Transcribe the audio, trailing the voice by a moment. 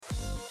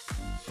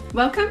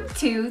Welcome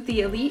to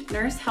the Elite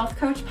Nurse Health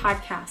Coach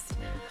Podcast.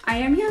 I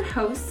am your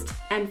host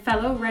and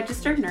fellow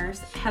registered nurse,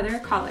 Heather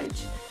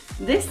College.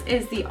 This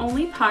is the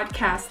only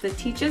podcast that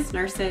teaches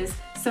nurses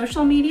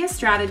social media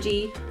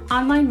strategy,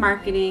 online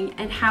marketing,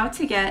 and how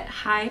to get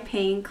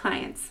high-paying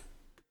clients.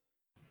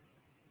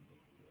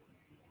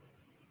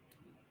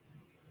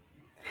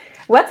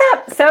 What's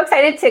up? So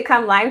excited to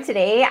come live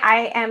today.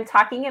 I am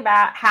talking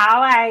about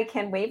how I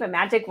can wave a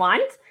magic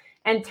wand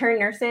and turn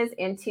nurses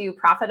into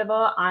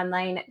profitable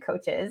online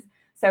coaches.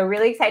 So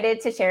really excited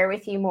to share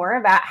with you more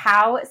about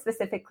how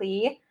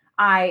specifically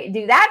I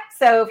do that.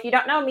 So if you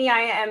don't know me,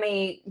 I am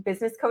a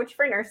business coach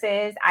for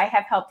nurses. I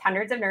have helped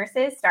hundreds of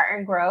nurses start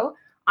and grow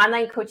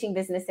online coaching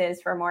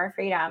businesses for more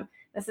freedom.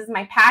 This is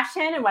my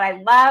passion and what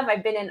I love.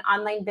 I've been in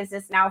online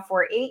business now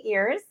for 8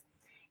 years.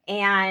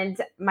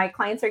 And my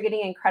clients are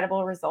getting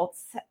incredible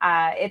results.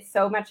 It's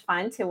so much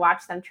fun to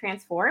watch them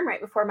transform right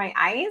before my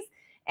eyes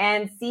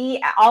and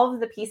see all of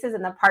the pieces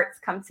and the parts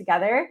come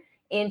together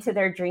into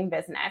their dream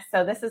business.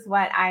 So this is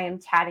what I am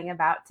chatting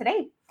about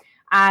today.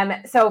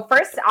 So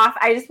first off,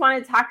 I just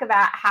want to talk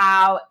about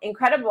how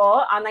incredible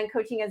online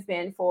coaching has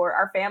been for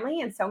our family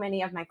and so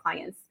many of my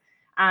clients.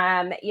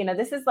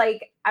 This is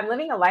like, I'm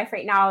living a life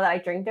right now that I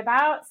dreamed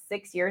about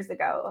 6 years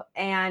ago.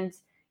 And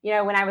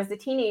when I was a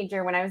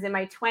teenager, when I was in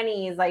my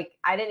 20s, like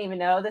I didn't even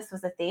know this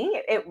was a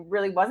thing. It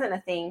really wasn't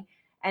a thing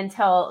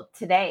until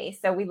today.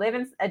 So we live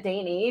in a day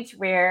and age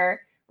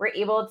where we're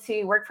able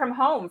to work from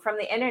home, from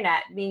the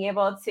internet, being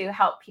able to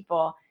help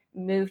people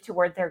move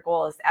toward their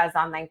goals as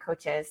online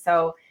coaches.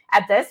 So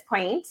at this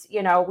point,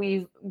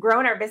 we've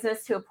grown our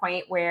business to a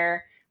point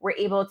where we're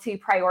able to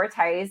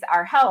prioritize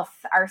our health,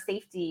 our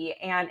safety,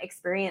 and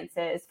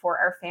experiences for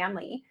our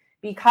family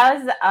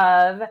because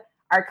of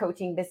our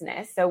coaching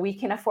business. So we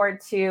can afford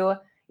to,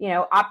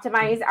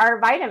 optimize our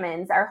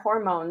vitamins, our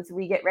hormones.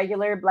 We get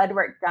regular blood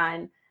work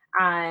done.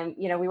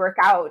 We work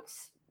out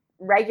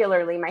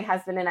regularly. My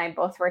husband and I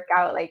both work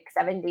out like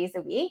 7 days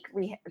a week.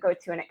 We go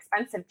to an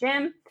expensive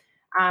gym.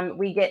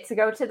 We get to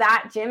go to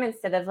that gym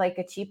instead of like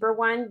a cheaper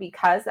one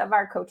because of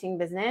our coaching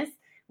business.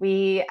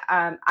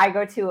 I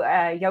go to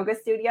a yoga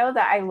studio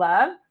that I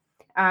love.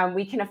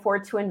 We can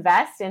afford to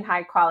invest in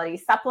high quality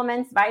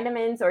supplements,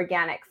 vitamins,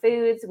 organic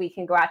foods. We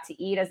can go out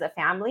to eat as a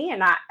family and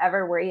not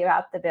ever worry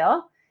about the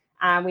bill.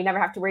 We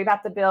never have to worry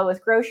about the bill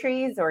with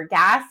groceries or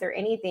gas or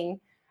anything.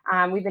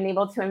 We've been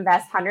able to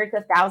invest hundreds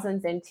of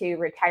thousands into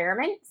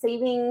retirement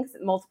savings,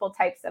 multiple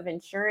types of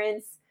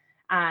insurance,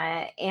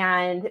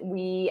 and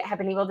we have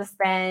been able to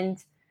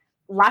spend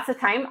lots of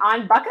time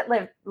on bucket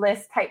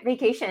list type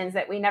vacations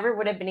that we never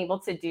would have been able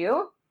to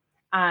do,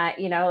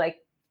 like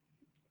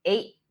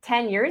 8-10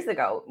 years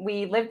ago.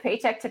 We lived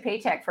paycheck to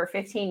paycheck for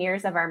 15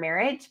 years of our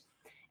marriage.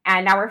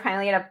 And now we're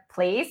finally at a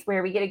place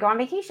where we get to go on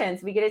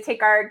vacations. We get to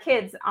take our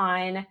kids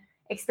on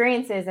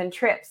experiences and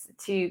trips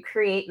to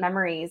create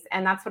memories.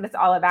 And that's what it's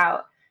all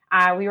about.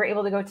 We were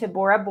able to go to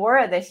Bora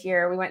Bora this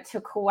year. We went to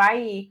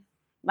Kauai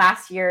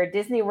last year,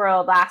 Disney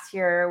World last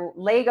year,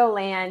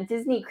 Legoland,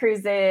 Disney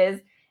cruises.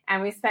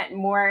 And we spent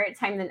more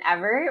time than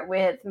ever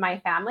with my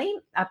family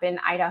up in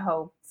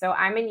Idaho. So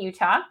I'm in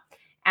Utah.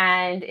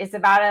 And it's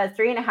about a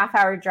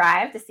 3.5-hour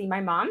drive to see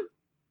my mom.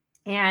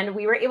 And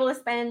we were able to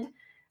spend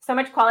so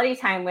much quality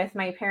time with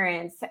my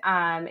parents.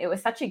 It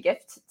was such a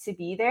gift to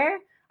be there.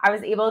 I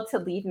was able to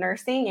leave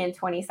nursing in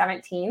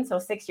 2017. So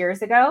 6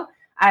 years ago,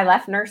 I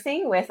left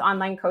nursing with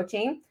online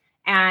coaching.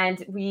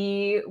 And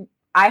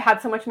I had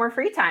so much more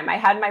free time. I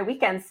had my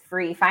weekends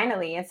free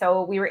finally. And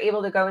so we were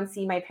able to go and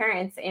see my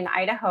parents in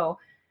Idaho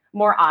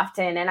more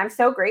often. And I'm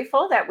so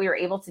grateful that we were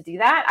able to do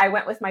that. I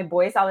went with my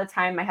boys all the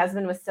time. My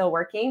husband was still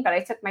working, but I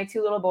took my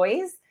 2 little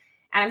boys.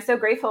 And I'm so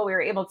grateful we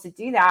were able to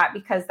do that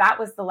because that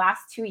was the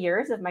last 2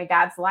 years of my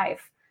dad's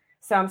life.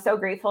 So I'm so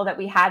grateful that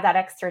we had that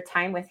extra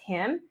time with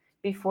him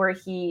before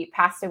he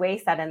passed away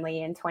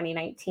suddenly in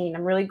 2019.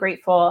 I'm really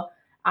grateful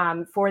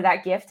for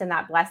that gift and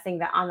that blessing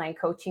that online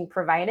coaching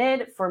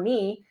provided for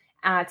me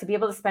to be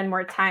able to spend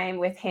more time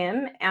with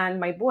him and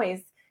my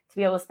boys, to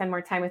be able to spend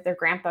more time with their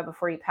grandpa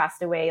before he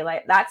passed away.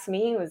 Like that to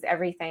me was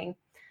everything.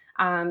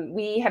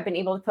 We have been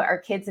able to put our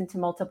kids into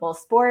multiple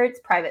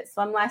sports, private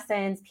swim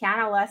lessons,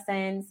 piano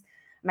lessons.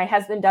 My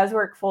husband does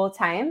work full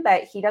time,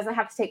 but he doesn't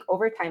have to take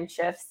overtime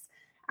shifts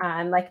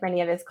like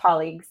many of his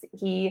colleagues.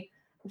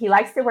 He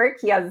likes to work.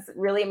 He has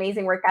really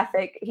amazing work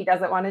ethic. He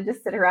doesn't want to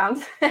just sit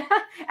around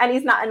and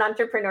he's not an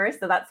entrepreneur.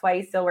 So that's why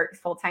he still works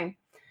full time.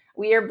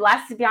 We are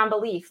blessed beyond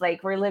belief.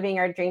 Like we're living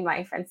our dream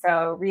life. And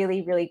so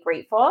really, really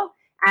grateful.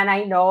 And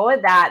I know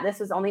that this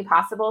was only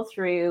possible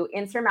through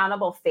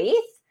insurmountable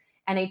faith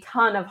and a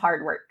ton of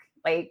hard work,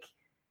 like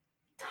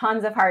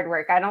tons of hard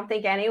work. I don't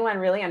think anyone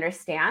really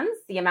understands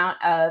the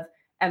amount of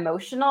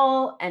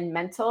emotional and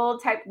mental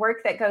type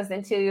work that goes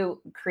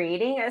into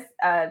creating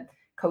a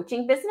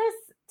coaching business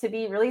to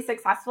be really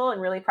successful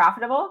and really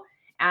profitable.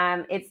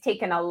 It's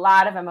taken a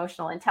lot of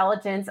emotional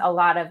intelligence, a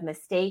lot of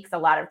mistakes, a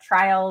lot of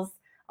trials,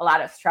 a lot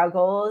of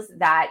struggles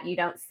that you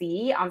don't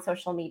see on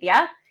social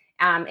media.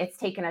 It's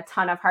taken a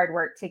ton of hard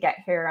work to get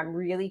here. I'm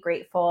really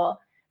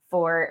grateful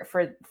for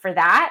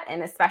that.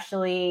 And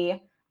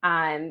especially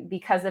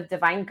because of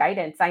divine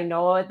guidance. I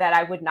know that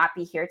I would not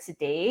be here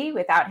today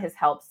without his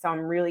help. So I'm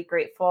really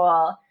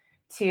grateful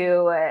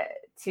to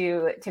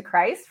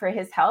Christ for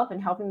his help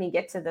and helping me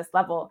get to this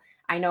level.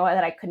 I know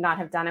that I could not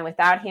have done it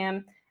without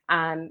him.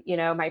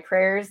 My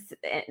prayers,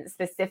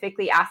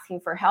 specifically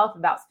asking for help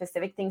about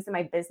specific things in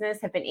my business,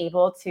 have been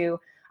able to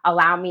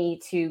allow me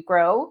to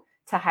grow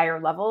to higher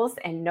levels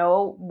and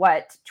know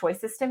what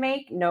choices to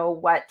make, know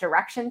what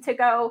direction to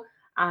go,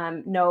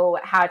 know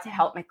how to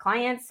help my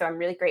clients. So I'm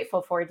really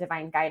grateful for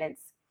divine guidance.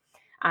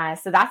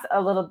 So that's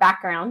a little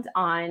background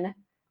on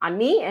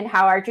me and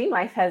how our dream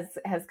life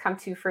has come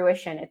to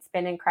fruition. It's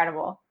been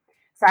incredible.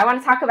 So I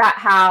want to talk about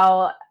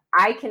how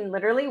I can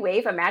literally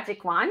wave a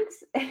magic wand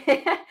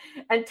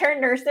and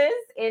turn nurses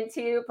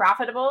into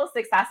profitable,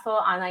 successful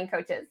online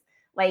coaches.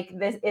 Like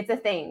this, it's a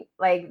thing.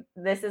 Like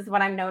this is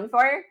what I'm known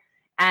for.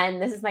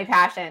 And this is my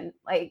passion.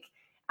 Like,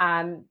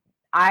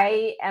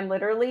 I am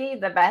literally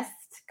the best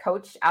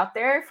coach out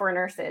there for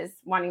nurses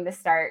wanting to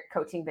start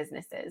coaching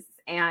businesses.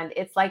 And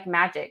it's like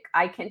magic.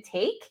 I can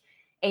take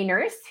a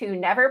nurse who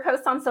never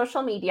posts on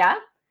social media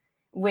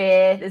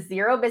with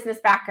zero business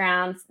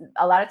backgrounds.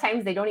 A lot of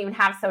times they don't even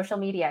have social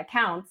media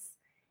accounts.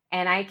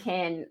 And I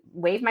can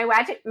wave my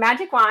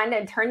magic wand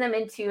and turn them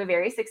into a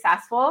very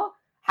successful,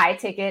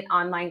 high-ticket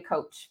online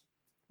coach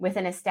with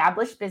an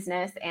established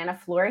business and a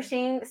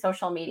flourishing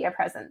social media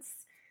presence.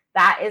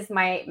 That is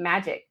my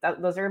magic.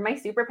 Those are my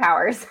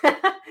superpowers.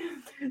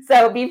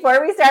 So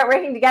before we start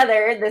working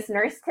together, this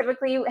nurse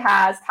typically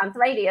has tons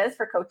of ideas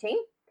for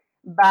coaching,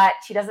 but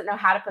she doesn't know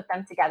how to put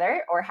them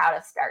together or how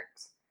to start.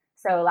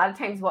 So a lot of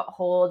times what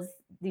holds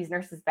these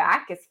nurses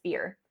back is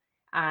fear.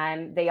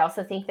 They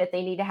also think that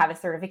they need to have a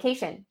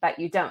certification, but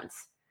you don't.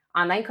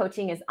 Online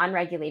coaching is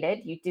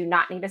unregulated. You do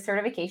not need a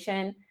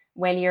certification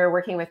when you're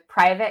working with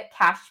private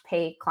cash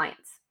pay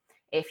clients.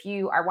 If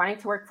you are wanting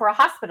to work for a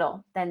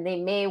hospital, then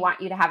they may want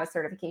you to have a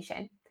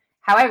certification.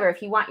 However,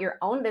 if you want your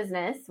own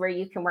business where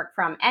you can work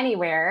from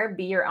anywhere,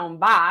 be your own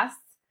boss,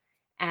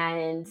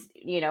 and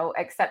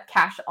accept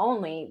cash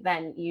only,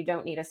 then you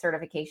don't need a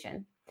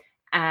certification.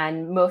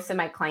 And most of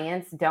my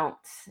clients don't,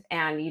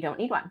 and you don't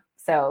need one.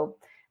 So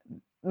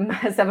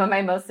some of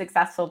my most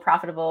successful,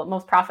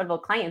 most profitable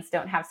clients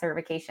don't have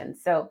certifications.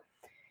 So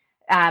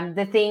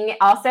the thing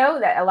also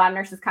that a lot of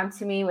nurses come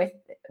to me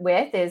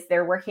with is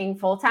they're working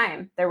full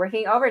time. They're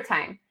working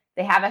overtime.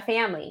 They have a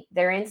family.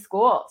 They're in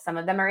school. Some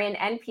of them are in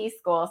NP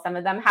school. Some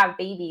of them have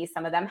babies.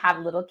 Some of them have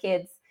little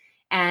kids.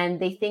 And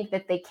they think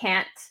that they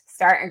can't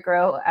start and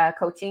grow a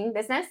coaching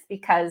business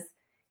because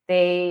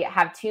they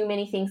have too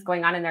many things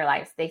going on in their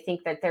lives. They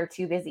think that they're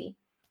too busy.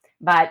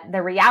 But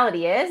the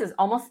reality is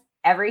almost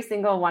every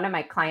single one of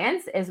my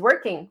clients is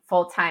working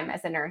full time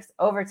as a nurse,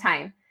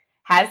 overtime,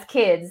 has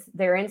kids,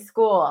 they're in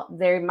school,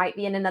 they might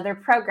be in another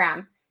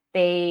program.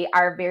 They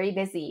are very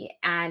busy,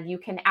 and you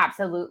can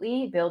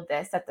absolutely build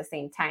this at the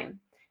same time.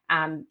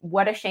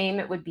 What a shame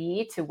it would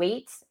be to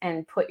wait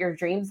and put your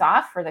dreams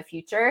off for the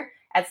future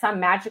at some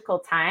magical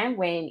time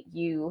when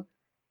you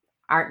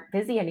aren't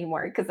busy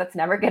anymore, because that's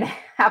never going to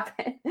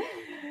happen.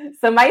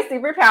 So my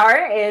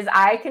superpower is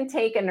I can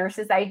take a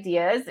nurse's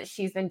ideas that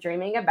she's been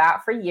dreaming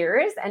about for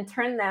years and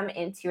turn them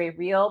into a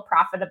real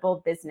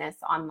profitable business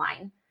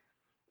online.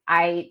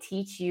 I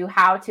teach you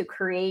how to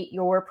create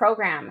your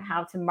program,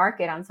 how to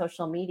market on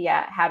social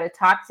media, how to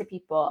talk to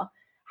people,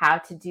 how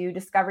to do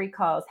discovery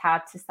calls, how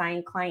to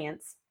sign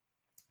clients.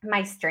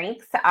 My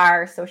strengths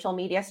are social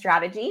media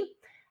strategy,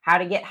 how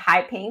to get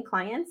high-paying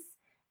clients,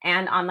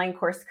 and online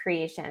course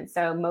creation.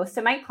 So most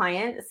of my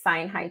clients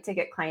sign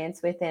high-ticket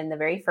clients within the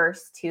very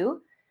first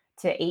 2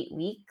 to 8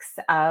 weeks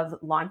of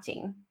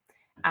launching.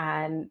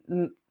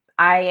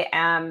 I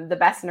am the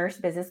best nurse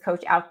business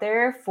coach out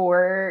there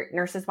for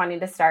nurses wanting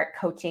to start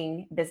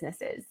coaching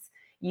businesses.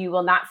 You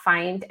will not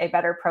find a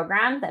better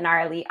program than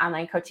our Elite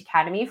Online Coach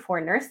Academy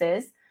for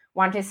nurses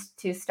wanting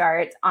to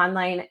start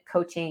online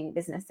coaching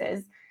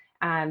businesses.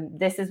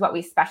 This is what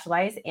we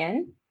specialize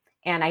in.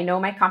 And I know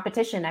my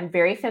competition. I'm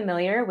very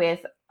familiar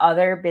with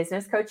other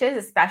business coaches,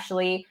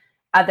 especially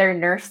other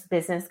nurse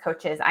business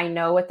coaches. I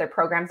know what their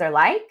programs are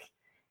like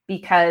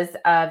because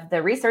of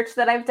the research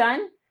that I've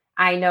done.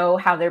 I know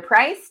how they're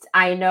priced.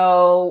 I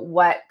know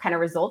what kind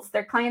of results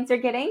their clients are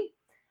getting.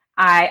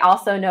 I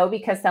also know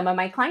because some of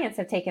my clients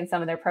have taken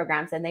some of their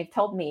programs and they've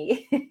told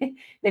me,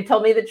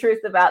 the truth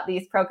about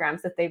these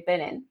programs that they've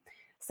been in.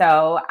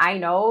 So I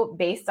know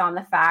based on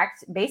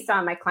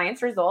my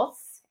clients'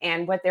 results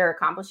and what they're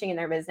accomplishing in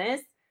their business,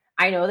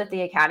 I know that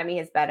the Academy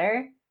is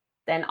better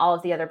than all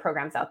of the other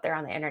programs out there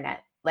on the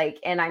internet.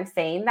 And I'm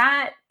saying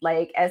that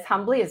as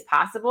humbly as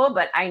possible,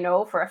 but I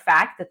know for a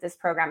fact that this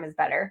program is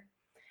better.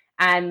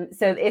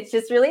 So it's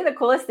just really the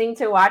coolest thing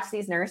to watch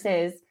these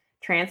nurses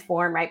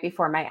transform right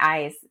before my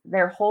eyes.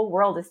 Their whole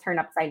world is turned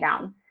upside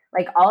down.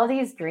 All of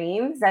these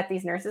dreams that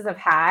these nurses have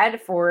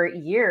had for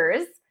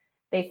years,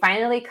 they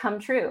finally come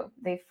true.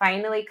 They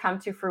finally come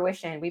to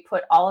fruition. We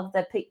put all of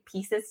the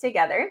pieces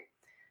together.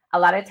 A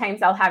lot of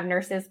times I'll have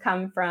nurses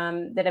come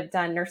that have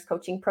done nurse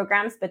coaching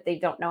programs, but they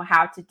don't know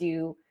how to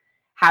do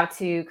how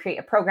to create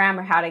a program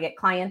or how to get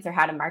clients or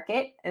how to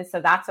market. And so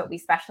that's what we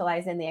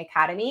specialize in the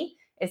academy,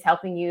 is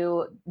helping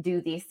you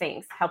do these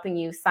things, helping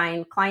you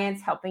sign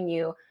clients, helping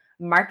you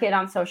market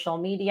on social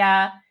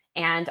media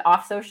and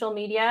off social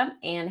media,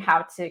 and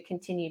how to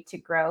continue to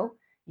grow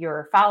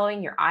your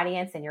following, your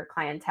audience, and your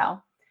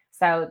clientele.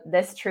 So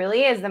this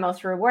truly is the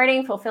most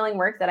rewarding, fulfilling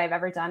work that I've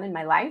ever done in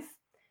my life.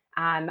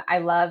 I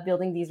love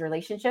building these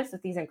relationships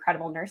with these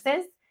incredible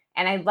nurses,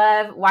 and I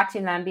love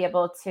watching them be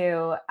able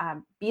to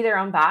be their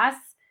own boss,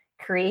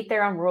 create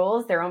their own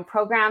rules, their own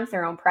programs,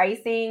 their own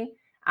pricing,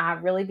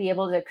 really be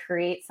able to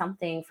create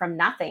something from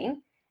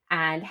nothing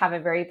and have a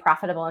very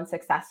profitable and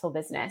successful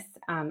business.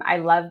 I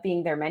love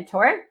being their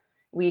mentor.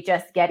 We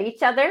just get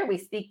each other. We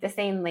speak the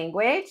same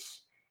language,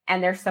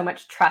 and there's so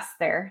much trust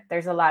there.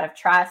 There's a lot of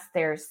trust.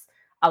 There's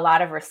a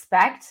lot of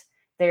respect.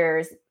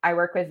 I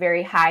work with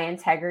very high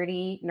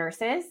integrity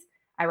nurses.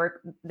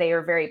 They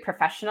are very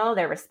professional.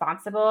 They're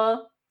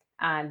responsible,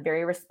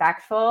 very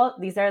respectful.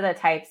 These are the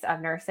types of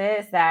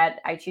nurses that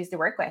I choose to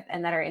work with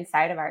and that are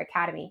inside of our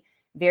academy.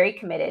 Very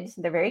committed.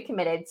 They're very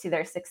committed to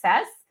their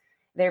success.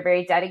 They're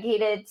very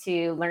dedicated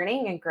to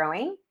learning and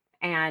growing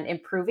and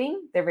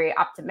improving. They're very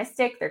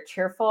optimistic. They're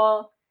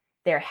cheerful.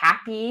 They're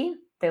happy.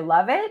 They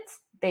love it.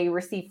 They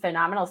receive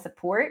phenomenal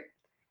support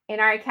in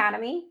our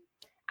academy.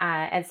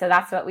 And so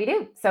that's what we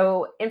do.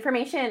 So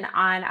information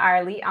on our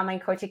Elite Online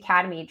Coach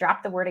Academy,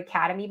 drop the word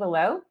academy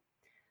below.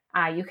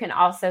 You can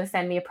also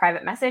send me a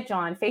private message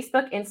on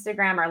Facebook,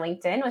 Instagram, or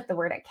LinkedIn with the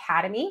word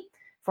academy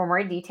for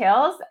more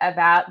details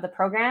about the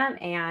program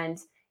and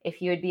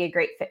if you would be a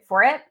great fit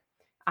for it.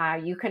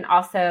 You can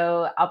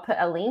also, I'll put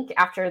a link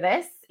after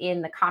this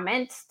in the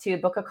comments to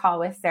book a call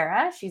with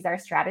Sarah. She's our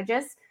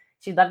strategist.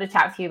 She'd love to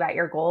chat with you about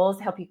your goals,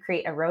 help you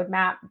create a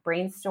roadmap,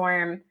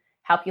 brainstorm,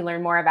 help you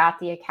learn more about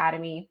the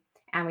academy.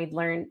 And we'd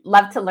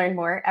love to learn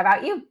more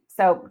about you.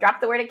 So drop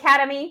the word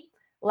academy.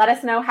 Let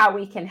us know how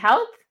we can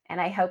help.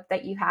 And I hope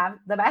that you have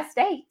the best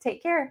day.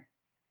 Take care.